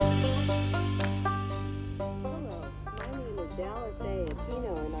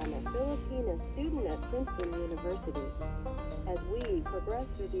student at Princeton University. As we progress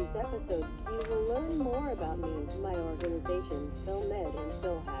through these episodes, you will learn more about me, my organizations, FilMed and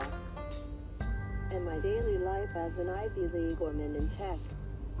FilHack, and my daily life as an Ivy League woman in tech.